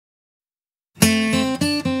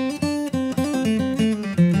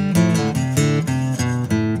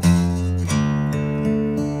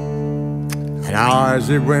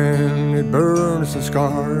icy wind, it burns the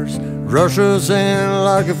scars, rushes in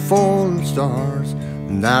like a falling stars.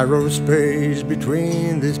 Narrow space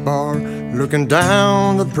between this bar, looking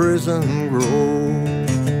down the prison road.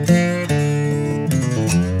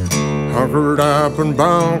 Hunkered up and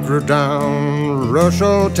bunkered down, rush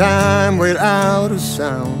of time without a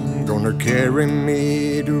sound, gonna carry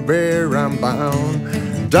me to where I'm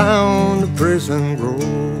bound, down the prison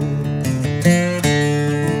road.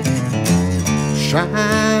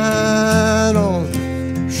 Shine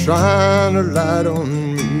on, shine a light on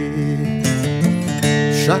me.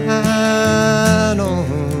 Shine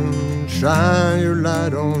on, shine your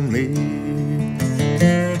light on me.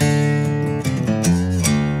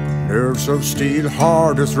 Nerves of steel,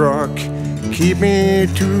 hard as rock, keep me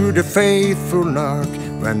to the faithful knock.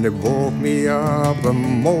 When they walk me up a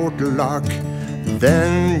mortal lock,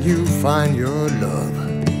 then you find your love.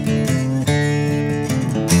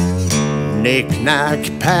 Knick-knack,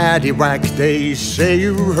 paddywhack, they say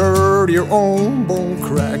you heard your own bone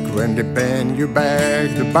crack. When they bend you back,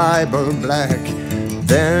 the Bible black,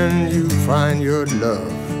 then you find your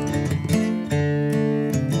love.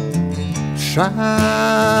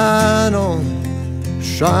 Shine on,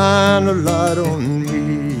 shine a light on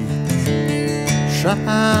me.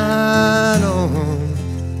 Shine on,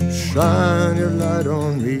 shine your light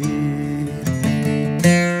on me.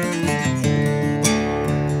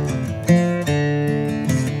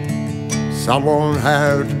 Someone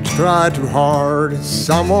have to try too hard,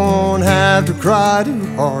 someone have to cry too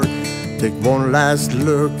hard. Take one last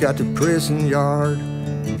look at the prison yard,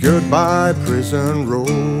 goodbye prison road.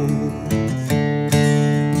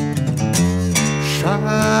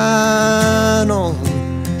 Shine on,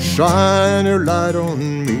 shine your light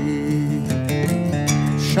on me.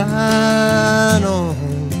 Shine on,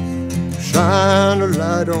 shine a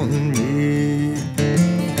light on me.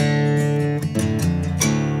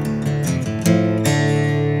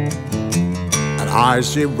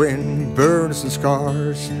 Icy wind burns the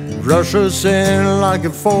scars, rushes in like a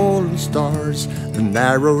falling stars. The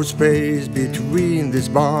narrow space between this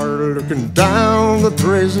bar, looking down the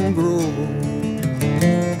prison road.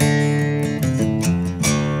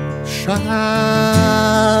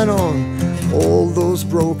 Shine on all those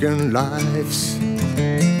broken lives.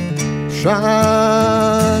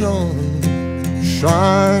 Shine on,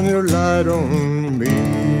 shine your light on me.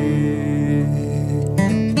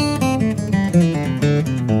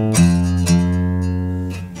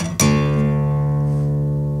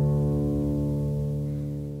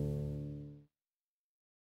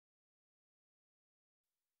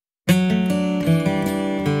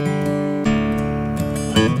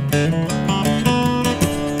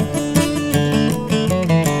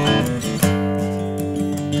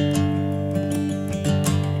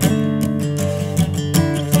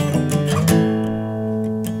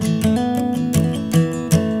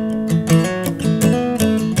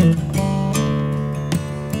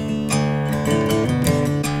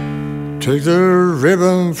 Take the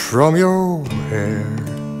ribbon from your hair,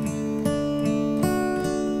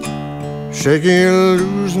 shake it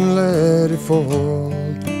loose and let it fall,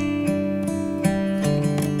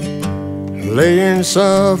 laying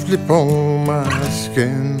softly upon my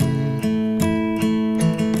skin,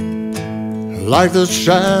 like the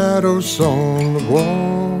shadows on the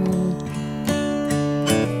wall.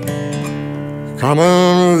 Come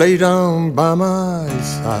and lay down by my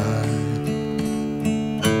side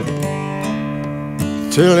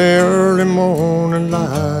till the early morning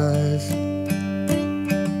light.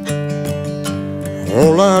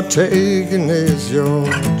 All I'm taking is your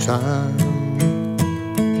time.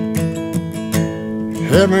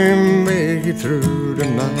 Help me make it through the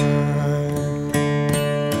night.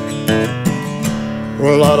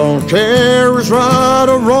 Well, I don't care if it's right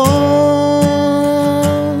or wrong.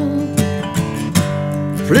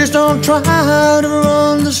 Please don't try to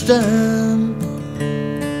understand.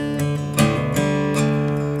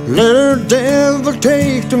 Let the devil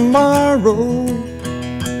take tomorrow.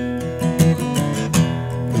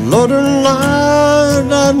 Lord, tonight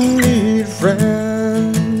I need a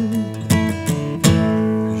friend.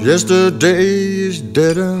 Yesterday is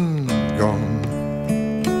dead and gone,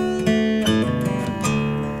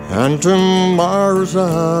 and tomorrow's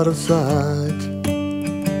out of sight.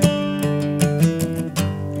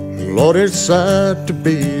 Lord, it's sad to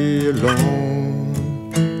be alone.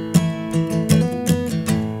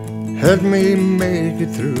 Help me make it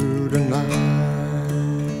through the night.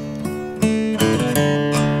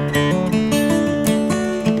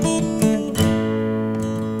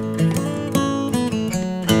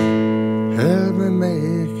 Help me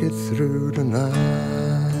make it through the night.